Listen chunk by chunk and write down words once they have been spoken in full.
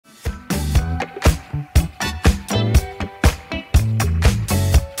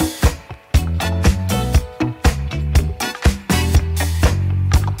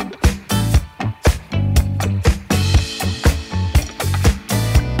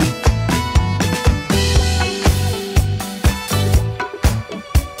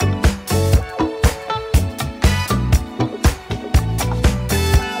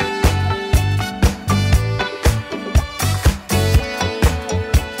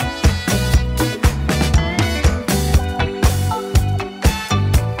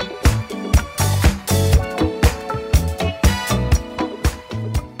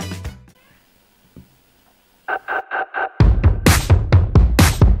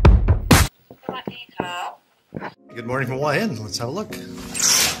Good morning from Hua Hin. Let's have a look.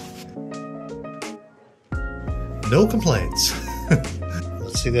 No complaints.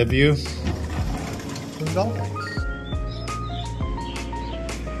 Let's see that view from the balcony.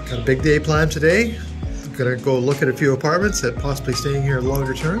 Got a big day planned today. I'm gonna go look at a few apartments that possibly staying here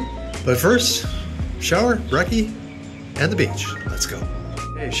longer term. But first, shower, brekkie, and the beach. Let's go.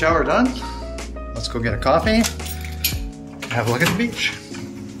 Okay, shower done. Let's go get a coffee. Have a look at the beach.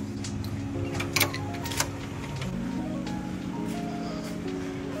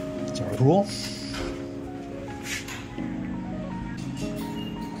 It's our pool.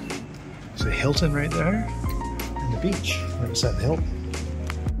 There's a Hilton right there, and the beach right beside the Hilton.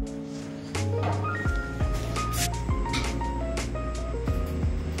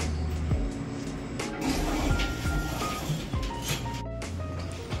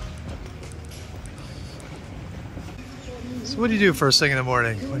 So what do you do first thing in the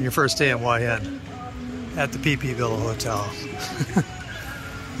morning on your first day in Hua Hin at the PP Villa Hotel?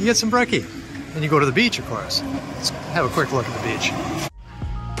 You get some brekkie, and you go to the beach, of course. Let's have a quick look at the beach.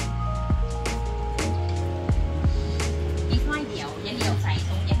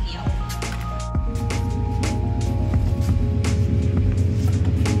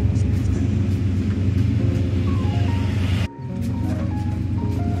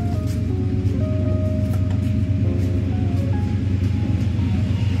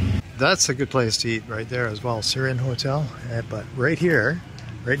 That's a good place to eat right there as well, Syrian Hotel. But right here,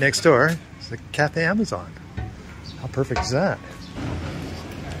 right next door, is the Cafe Amazon. How perfect is that?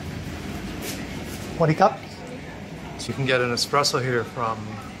 20 cup. So you can get an espresso here from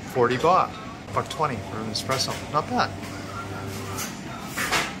 40 baht, $1.20 for an espresso. Not bad.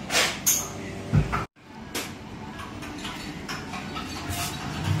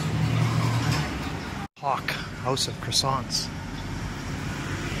 Hawk, House of Croissants.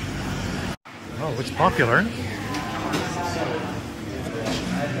 Oh, it's popular.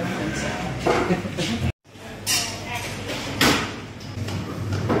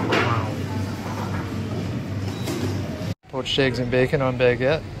 Wow. Poached eggs and bacon on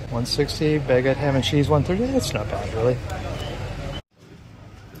baguette, 160. Baguette ham and cheese, 130. That's not bad, really.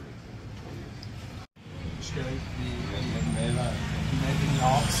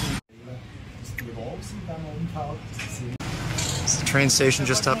 It's the train station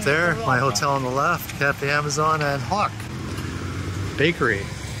just up there, my hotel on the left, Cafe Amazon, and Hawk Bakery,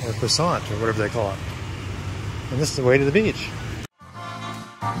 or croissant, or whatever they call it. And this is the way to the beach.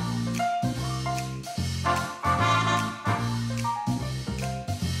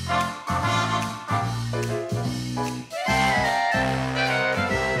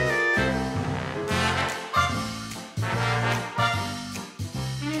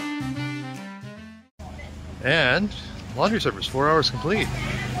 And laundry service, 4 hours complete.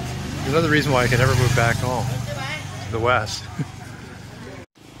 Another reason why I can never move back home to the west.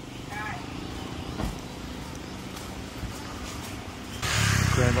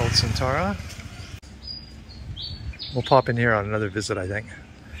 Grand Old Centaura. We'll pop in here on another visit, I think.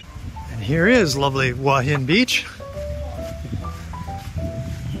 And here is lovely Hua Hin Beach.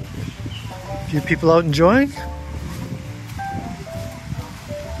 A few people out enjoying.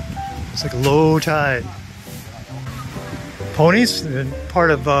 It's like low tide. Ponies, been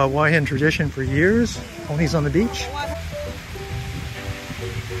part of Hua Hin tradition for years. Ponies on the beach.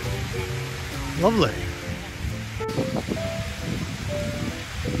 Lovely.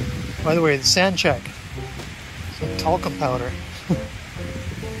 By the way, the sand check. Some talcum powder.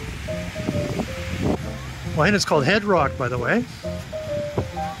 Hua Hin is called Head Rock, by the way.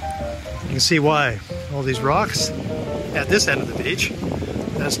 You can see why. All these rocks at this end of the beach.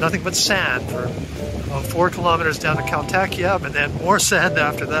 There's nothing but sand for about 4 kilometers down to Kaltakiab, and then more sand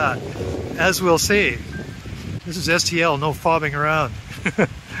after that, as we'll see. This is STL, no fobbing around.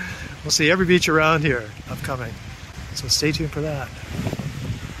 We'll see every beach around here upcoming, so stay tuned for that.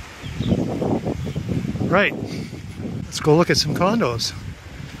 Right, let's go look at some condos.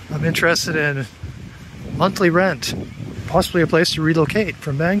 I'm interested in monthly rent, possibly a place to relocate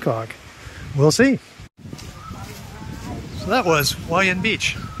from Bangkok. We'll see. So that was Hua Hin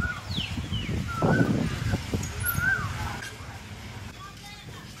Beach.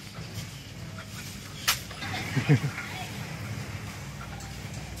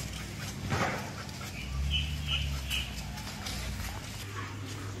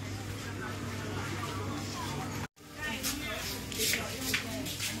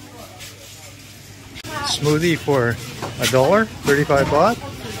 Smoothie for $1, 35 baht.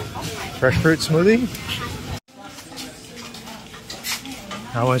 Fresh fruit smoothie.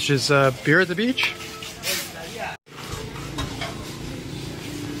 How much is beer at the beach?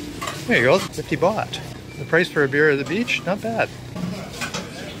 There you go, 50 baht. The price for a beer at the beach, not bad.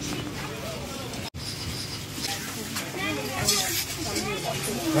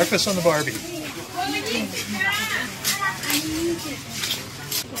 Breakfast on the Barbie.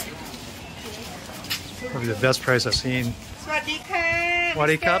 Probably the best price I've seen.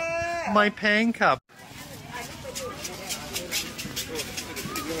 Swadee cup, my pang cup.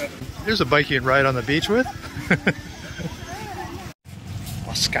 Here's a bike you can ride on the beach with.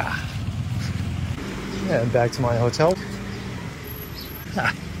 Oscar. And back to my hotel.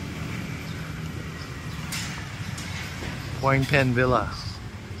 Wang Pen Villa.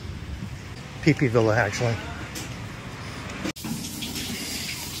 Pee-pee Villa, actually.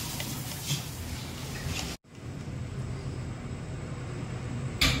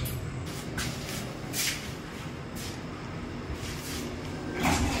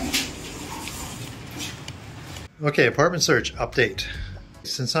 Okay, apartment search update.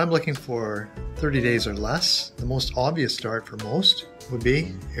 Since I'm looking for 30 days or less, the most obvious start for most would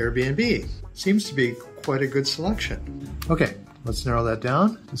be Airbnb. Seems to be quite a good selection. Okay, let's narrow that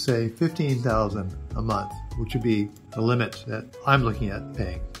down to say $15,000 a month, which would be the limit that I'm looking at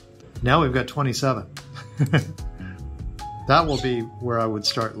paying. Now we've got 27. That will be where I would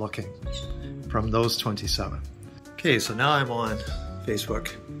start looking from those 27. Okay, so now I'm on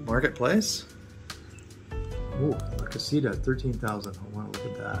Facebook Marketplace. Ooh, La Casita, 13,000. I want to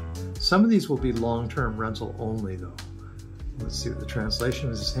look at that. Some of these will be long-term rental only, though. Let's see what the translation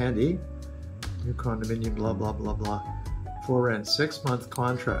is. It's handy. New condominium, blah, blah, blah, blah. For rent, 6-month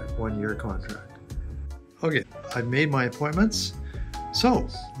contract, 1-year contract. Okay, I've made my appointments. So,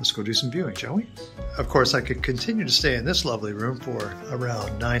 let's go do some viewing, shall we? Of course, I could continue to stay in this lovely room for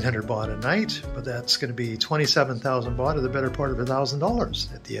around 900 baht a night, but that's going to be 27,000 baht, or the better part of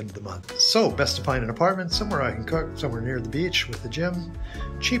 $1,000 at the end of the month. So, best to find an apartment somewhere I can cook, somewhere near the beach with the gym,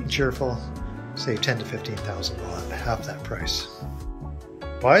 cheap and cheerful, save 10 to 15,000 baht, half that price.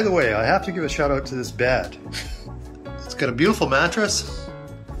 By the way, I have to give a shout out to this bed. It's got a beautiful mattress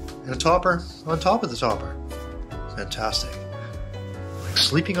and a topper on top of the topper. Fantastic. Like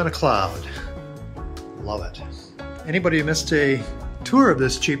sleeping on a cloud. Love it. Anybody who missed a tour of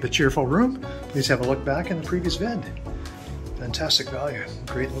this cheap but cheerful room, please have a look back in the previous vid. Fantastic value.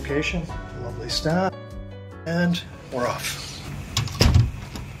 Great location, lovely staff, and we're off.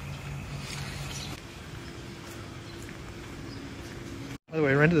 By the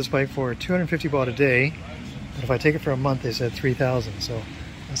way, I rented this bike for 250 baht a day, but if I take it for a month, they said 3,000, so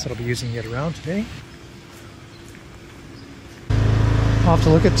that's what I'll be using to get around today. Off to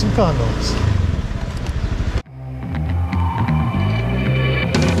look at some condos.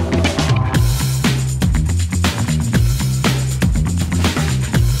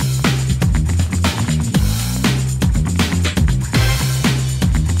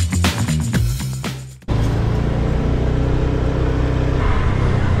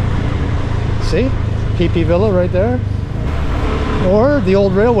 See? PP Villa right there. Or the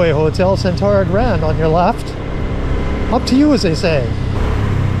old railway hotel, Centaura Grand on your left. Up to you, as they say.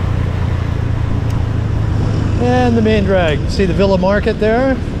 And the main drag. See the Villa Market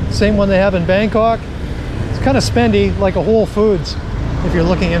there? Same one they have in Bangkok. It's kind of spendy, like a Whole Foods if you're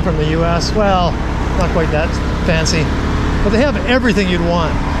looking in from the US. Well, not quite that fancy. But they have everything you'd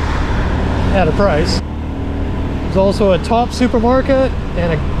want at a price. There's also a Top supermarket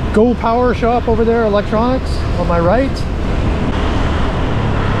and a Go Power shop over there, electronics, on my right.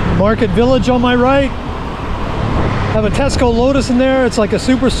 Market Village on my right. Have a Tesco Lotus in there. It's like a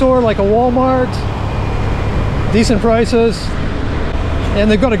superstore, like a Walmart. Decent prices. And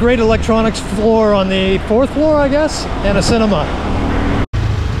they've got a great electronics floor on the 4th floor, I guess, and a cinema.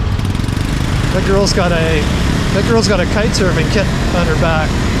 That girl's got a kite surfing kit on her back.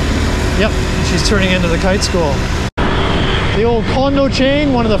 Yep, she's turning into the kite school. The old condo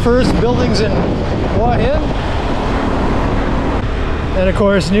chain, one of the first buildings in Hua Hin. And of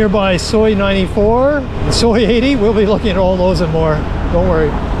course, nearby Soi 94 and Soi 80. We'll be looking at all those and more. Don't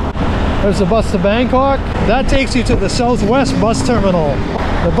worry. There's the bus to Bangkok. That takes you to the Southwest bus terminal.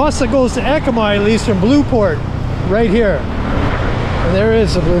 The bus that goes to Ekamai leaves from Blueport, right here. And there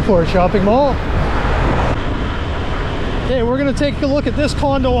is the Blueport shopping mall. Okay, we're gonna take a look at this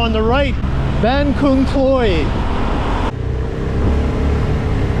condo on the right, Ban Kung Kloi.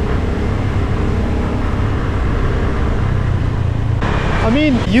 I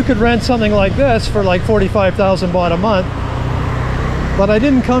mean, you could rent something like this for like 45,000 baht a month, but I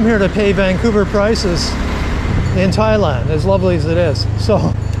didn't come here to pay Vancouver prices in Thailand, as lovely as it is. So,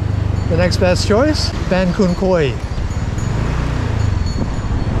 the next best choice, Ban Kung Kloi.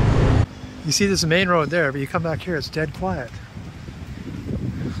 You see this main road there, but you come back here, it's dead quiet.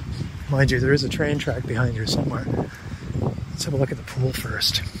 Mind you, there is a train track behind here somewhere. Let's have a look at the pool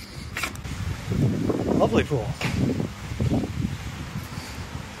first. Lovely pool.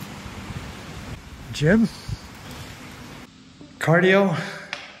 Gym. Cardio.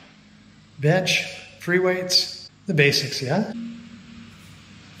 Bench. Free weights. The basics, yeah?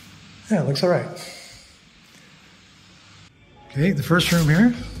 Yeah, it looks all right. Okay, the first room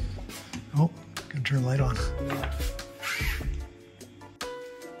here. Oh, gonna turn the light on.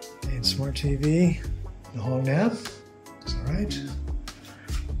 And smart TV. The home nap. Looks all right.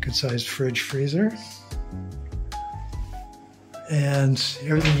 Good sized fridge, freezer. And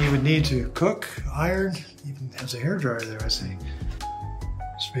everything you would need to cook, iron, even has a hairdryer there, I see.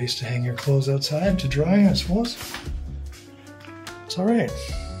 Space to hang your clothes outside to dry, I suppose. It's all right.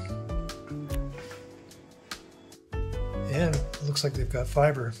 And it looks like they've got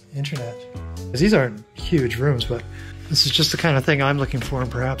fiber internet. These aren't huge rooms, but this is just the kind of thing I'm looking for,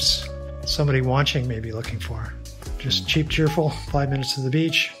 and perhaps somebody watching may be looking for. Just cheap, cheerful, 5 minutes to the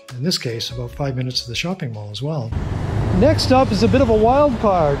beach. In this case, about 5 minutes to the shopping mall as well. Next up is a bit of a wild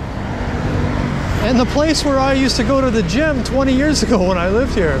card. And the place where I used to go to the gym 20 years ago when I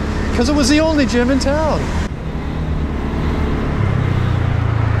lived here, because it was the only gym in town.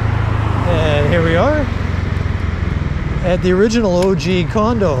 And here we are at the original OG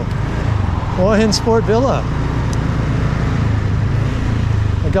condo, Hua Hin Sport Villa.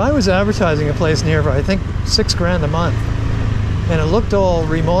 A guy was advertising a place near for, I think, $6 grand a month. And it looked all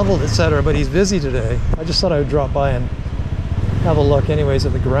remodeled, etc., but he's busy today. I just thought I would drop by and have a look anyways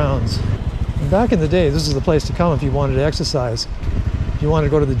at the grounds. And back in the day, this is the place to come if you wanted to exercise. If you wanted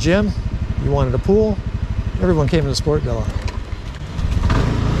to go to the gym, you wanted a pool, everyone came to the Sport Villa.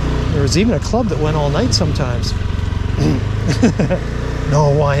 There was even a club that went all night sometimes.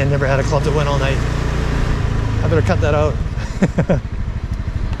 No, Hua Hin never had a club that went all night. I better cut that out.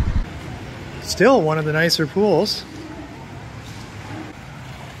 Still one of the nicer pools.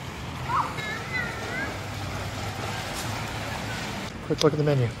 Quick look at the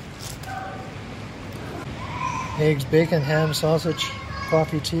menu. Eggs, bacon, ham, sausage,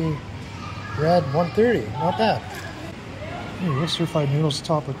 coffee, tea, bread, $1.30. Not bad. Ooh, stir-fried noodles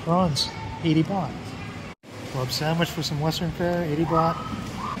topped with prawns, 80 baht. Club sandwich for some Western fare, 80 baht.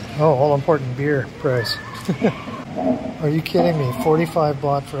 Oh, all important beer price. Are you kidding me? 45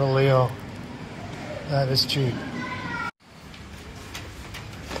 baht for a Leo. That is cheap.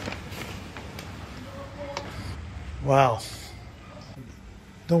 Wow.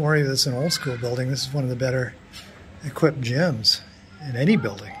 Don't worry, this is an old school building. This is one of the better equipped gyms in any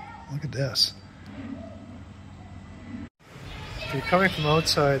building. Look at this. If you're coming from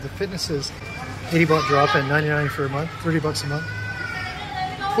outside, the fitness is 80 baht drop in, 99 for a month, 30 bucks a month.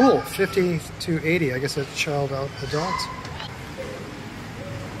 Pool, 50 to 80. I guess that's child out adults.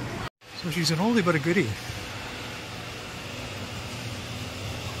 So she's an oldie but a goodie.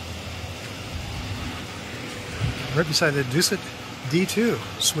 Right beside the Dusit D2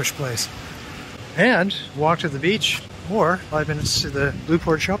 Swish place. And walk to the beach or 5 minutes to the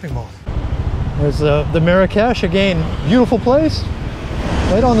Blueport shopping mall. There's the Marrakesh again. Beautiful place,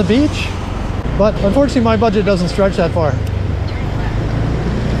 right on the beach. But unfortunately my budget doesn't stretch that far.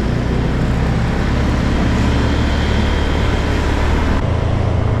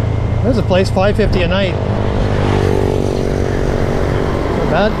 There's a place, $5.50 a night.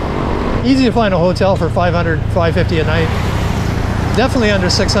 Not bad. Easy to find a hotel for $500, $5.50 a night. Definitely under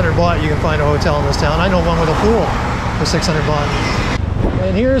 600 baht you can find a hotel in this town. I know one with a pool for 600 baht.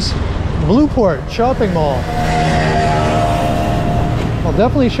 And here's Blueport shopping mall. I'll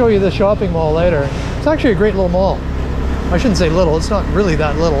definitely show you the shopping mall later. It's actually a great little mall. I shouldn't say little, it's not really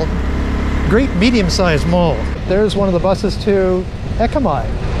that little. Great medium-sized mall. There's one of the buses to Ekamai.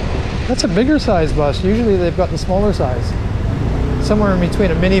 That's a bigger size bus. Usually they've got the smaller size. Somewhere in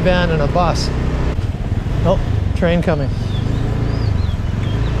between a minivan and a bus. Oh, train coming.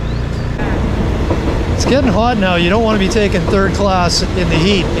 It's getting hot now. You don't want to be taking third class in the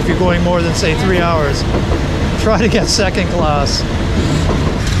heat if you're going more than, say, 3 hours. Try to get second class.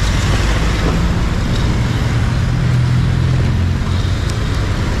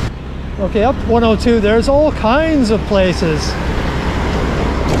 Okay, up 102, there's all kinds of places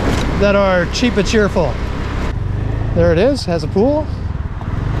that are cheap but cheerful. There it is, has a pool.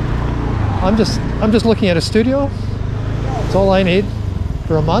 I'm just looking at a studio. That's all I need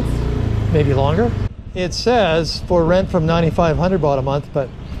for a month, maybe longer. It says for rent from 9,500 baht a month, but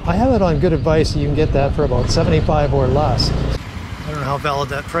I have it on good advice. You can get that for about 75 or less. I don't know how valid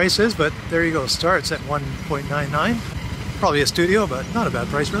that price is, but there you go. Starts at 1.99. Probably a studio, but not a bad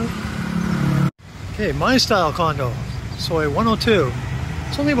price really. Okay, my style condo, Soi 102.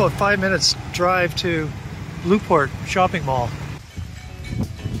 It's only about 5 minutes drive to Newport Shopping Mall.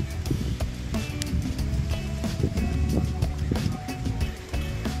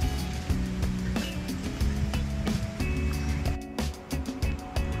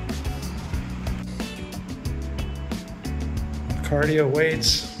 Cardio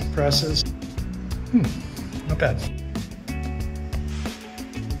weights, presses. Not bad.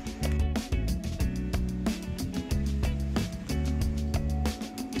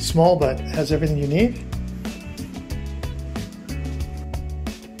 Small, but has everything you need.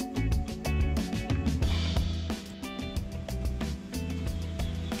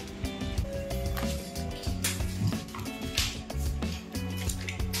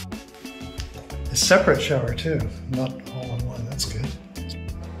 A separate shower too, not all in one. That's good.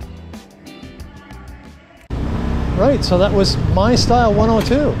 Right, so that was My Style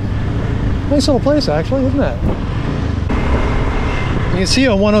 102. Nice little place actually, isn't it? You can see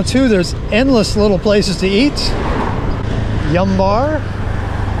on 102 there's endless little places to eat. Yum Bar.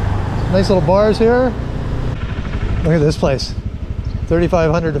 Nice little bars here. Look at this place.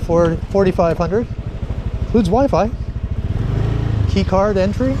 3,500 to 4,500. Includes Wi-Fi. Key card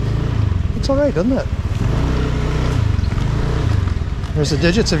entry. It's all right, doesn't it? There's the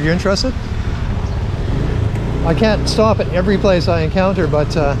digits if you're interested. I can't stop at every place I encounter,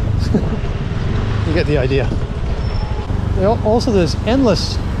 but you get the idea. Also, there's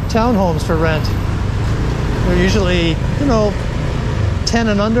endless townhomes for rent. They're usually, you know, 10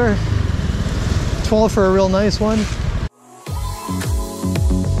 and under, 12 for a real nice one.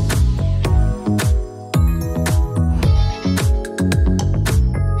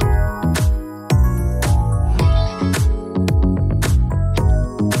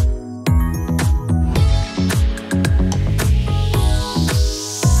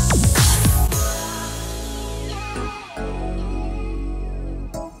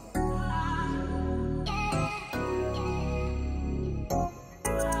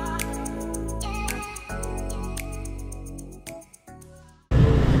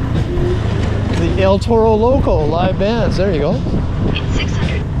 El Toro Loco live bands. There you go. It's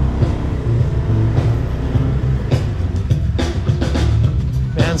 600.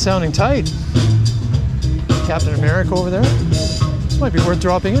 Band sounding tight. Captain America over there. This might be worth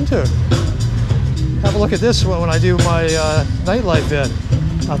dropping into. Have a look at this when I do my nightlife vid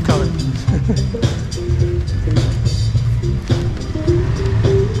upcoming.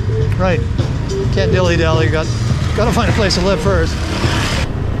 Right. Can't dilly-dally. Gotta find a place to live first.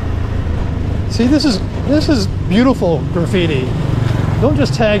 See, this is beautiful graffiti. Don't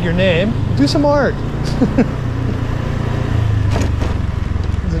just tag your name, do some art.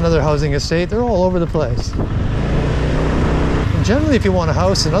 There's another housing estate. They're all over the place. And generally, if you want a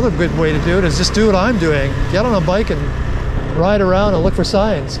house, another good way to do it is just do what I'm doing. Get on a bike and ride around and look for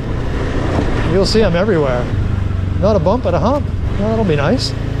signs. You'll see them everywhere. Not a bump, but a hump. Well, that'll be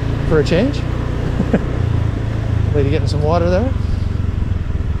nice for a change. Lady getting some water there.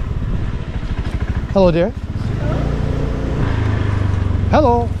 Hello, dear.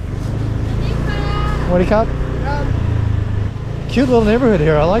 Hello. What do you got? Cute little neighborhood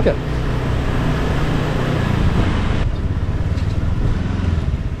here. I like it.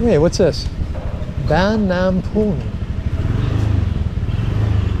 Hey, what's this? Ban Nam Poon.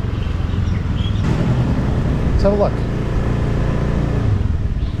 Let's have a look.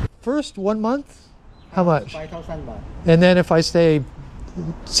 First 1 month, how much? 5,000 baht. And then if I stay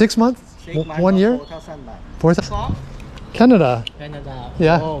 6 months? 1 year? 4,000 baht. 4,000. Canada. Canada.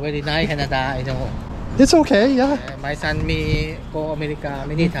 Yeah. Oh, very nice Canada. I know. It's okay, yeah. My son me go America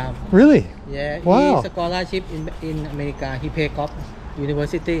many times. Really? Yeah. Wow. He scholarship in America. He play golf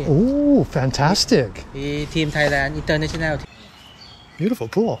university. Oh, fantastic. He team Thailand international. Beautiful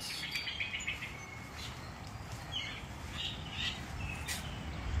pool.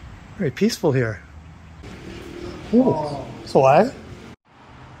 Very peaceful here. Ooh, swag.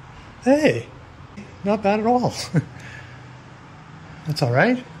 Hey, not bad at all. That's all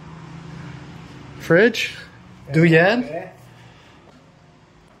right. Fridge, Duyan,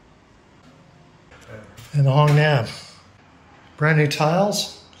 and the Hong Nam. Brand new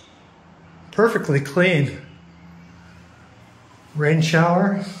tiles, perfectly clean. Rain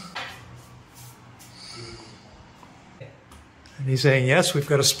shower. And he's saying, yes, we've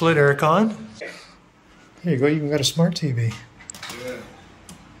got a split aircon. There you go, you even got a smart TV.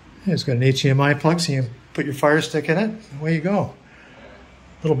 It's got an HDMI plug, so you can put your Fire Stick in it. Away you go.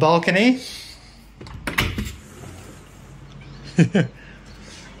 Little balcony. The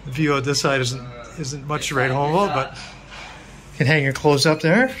view on this side isn't much to write home about, but you can hang your clothes up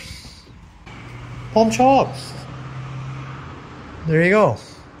there. Palm chop. There you go.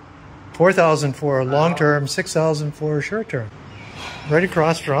 4,000 for long-term, 6,000 for short-term. Right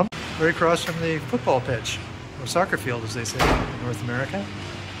across from the football pitch, or soccer field as they say in North America.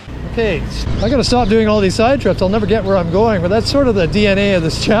 Okay, I gotta stop doing all these side trips. I'll never get where I'm going, but that's sort of the DNA of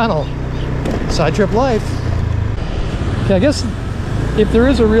this channel. Side trip life. Okay, I guess if there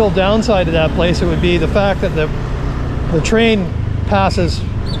is a real downside to that place, it would be the fact that the train passes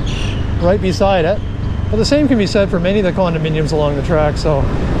right beside it. But the same can be said for many of the condominiums along the track, so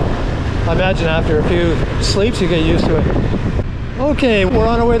I imagine after a few sleeps you get used to it. Okay, we're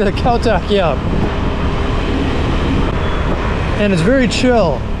on our way to Khao Tak Yap. And it's very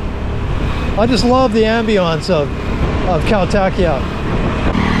chill. I just love the ambience of Khao Tak Yap.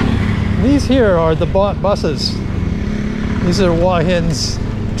 These here are the buses. These are Hua Hin's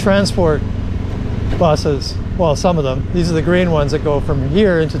transport buses. Well, some of them. These are the green ones that go from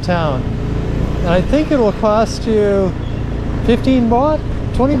here into town. And I think it will cost you 15 baht,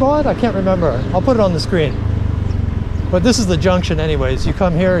 20 baht, I can't remember. I'll put it on the screen. But this is the junction anyways. You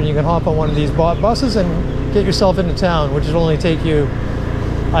come here and you can hop on one of these buses and get yourself into town, which will only take you,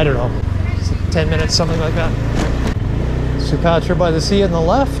 I don't know, 10 minutes, something like that. Sukatra by the sea on the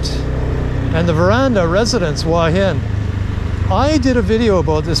left, and the veranda residence, Hua Hin. I did a video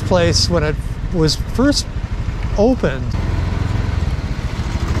about this place when it was first opened.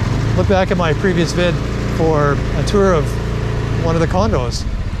 Look back at my previous vid for a tour of one of the condos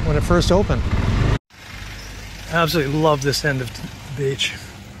when it first opened. Absolutely love this end of the beach.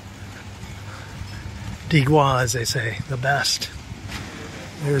 Digua, as they say, the best.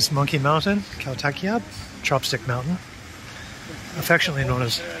 There's Monkey Mountain, Khao Tak Yap, Chopstick Mountain, affectionately known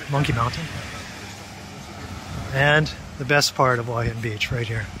as Monkey Mountain. And the best part of Hua Hin Beach, right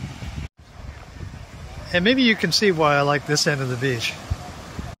here. And maybe you can see why I like this end of the beach.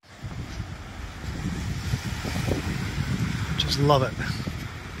 Just love it.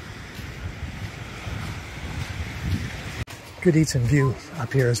 Good eats and view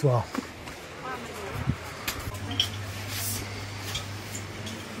up here as well.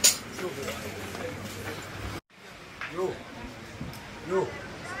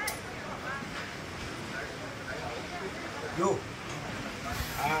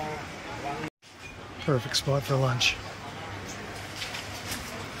 Perfect spot for lunch.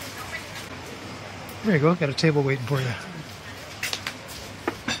 There you go, got a table waiting for you.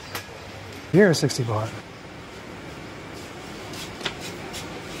 Here, 60 baht.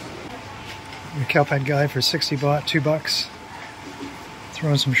 Your cow pad guy for 60 baht, $2. Throw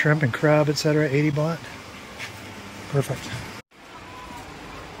in some shrimp and crab, etc., 80 baht. Perfect.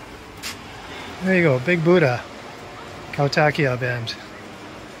 There you go, Big Buddha, Khao Tak Yap end.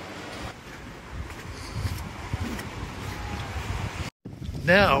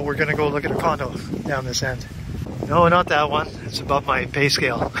 Now we're gonna go look at a condo down this end. No, not that one. It's above my pay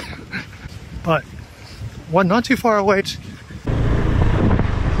scale. But one not too far away.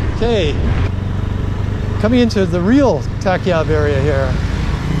 Okay, coming into the real Tak Yap area here.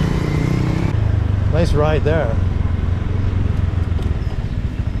 Nice ride there.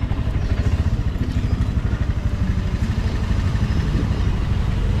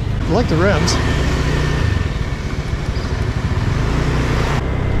 I like the rims.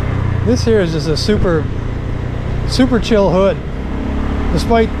 This here is just a super chill hood.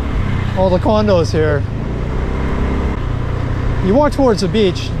 Despite all the condos here, you walk towards the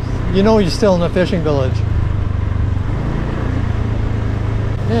beach, you know you're still in a fishing village.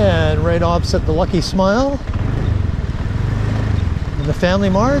 And right opposite the Lucky Smile and the Family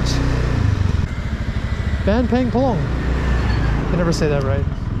Mart, Ban Peng Pong. I can never say that right.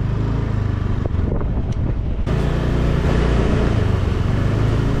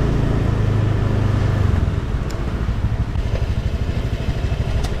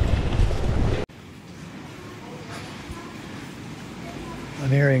 I'm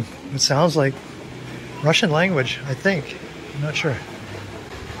hearing what sounds like Russian language, I think. I'm not sure.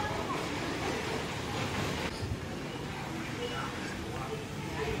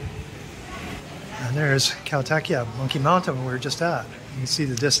 And there's Khao Tak Yap, Monkey Mountain, where we were just at. You can see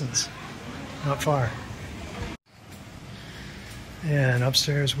the distance, not far. And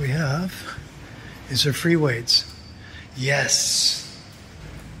upstairs we have, is there free weights? Yes!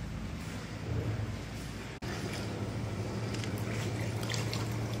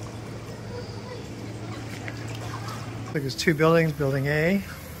 Like there's two buildings, Building A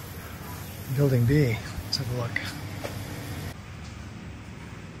and Building B. Let's have a look.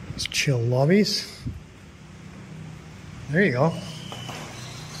 It's chill lobbies. There you go.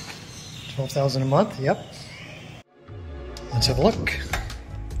 12,000 a month, yep. Let's have a look.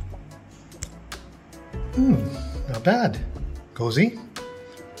 Not bad. Cozy.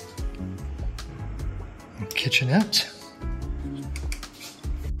 Kitchenette.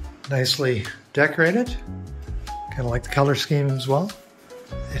 Nicely decorated. Kind of like the color scheme as well.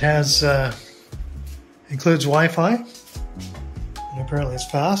 It has includes Wi-Fi, and apparently it's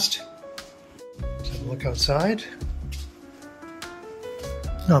fast. Let's have a look outside.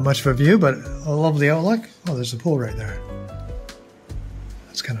 Not much of a view, but a lovely outlook. Oh, there's a pool right there.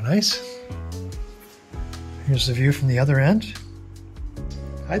 That's kind of nice. Here's the view from the other end.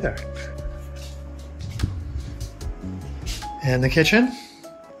 Hi there. And the kitchen.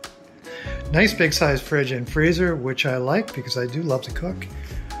 Nice big size fridge and freezer, which I like because I do love to cook.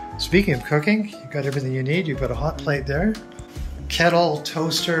 Speaking of cooking, you've got everything you need. You've got a hot plate there. Kettle,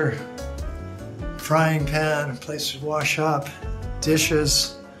 toaster, frying pan, place to wash up,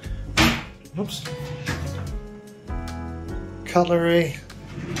 dishes. Oops. Cutlery.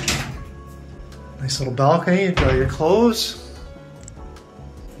 Nice little balcony to dry your clothes.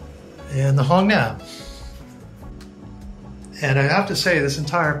 And the hong nam. And I have to say, this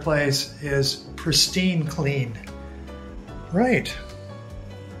entire place is pristine clean. Right.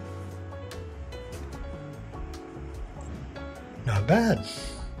 Not bad.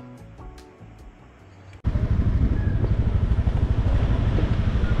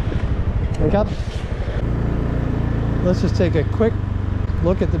 Wake up. Let's just take a quick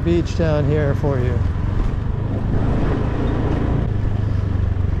look at the beach down here for you.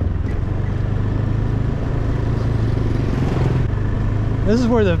 This is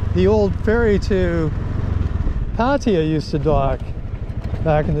where the old ferry to Pattaya used to dock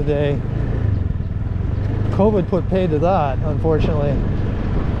back in the day. COVID put paid to that, unfortunately.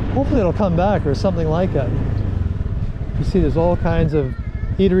 Hopefully it'll come back or something like it. You see there's all kinds of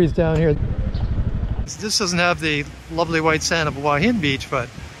eateries down here. This doesn't have the lovely white sand of Hua Hin beach, but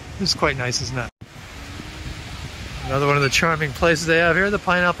this is quite nice, isn't it? Another one of the charming places they have here, the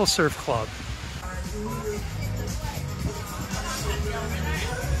Pineapple Surf Club.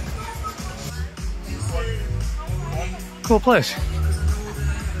 Cool place.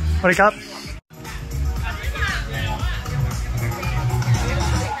 What do you got?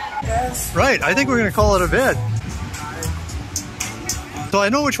 Right, I think we're going to call it a bid. So I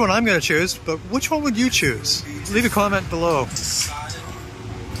know which one I'm going to choose, but which one would you choose? Leave a comment below.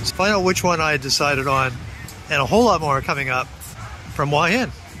 Let's find out which one I decided on, and a whole lot more coming up from Hua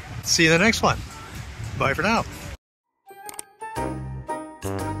Hin. See you in the next one. Bye for now.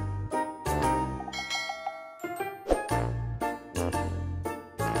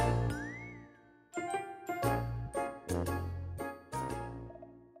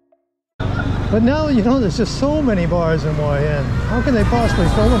 But now, you know, there's just so many bars in Hua Hin. How can they possibly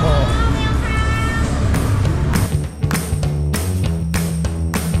fill them all?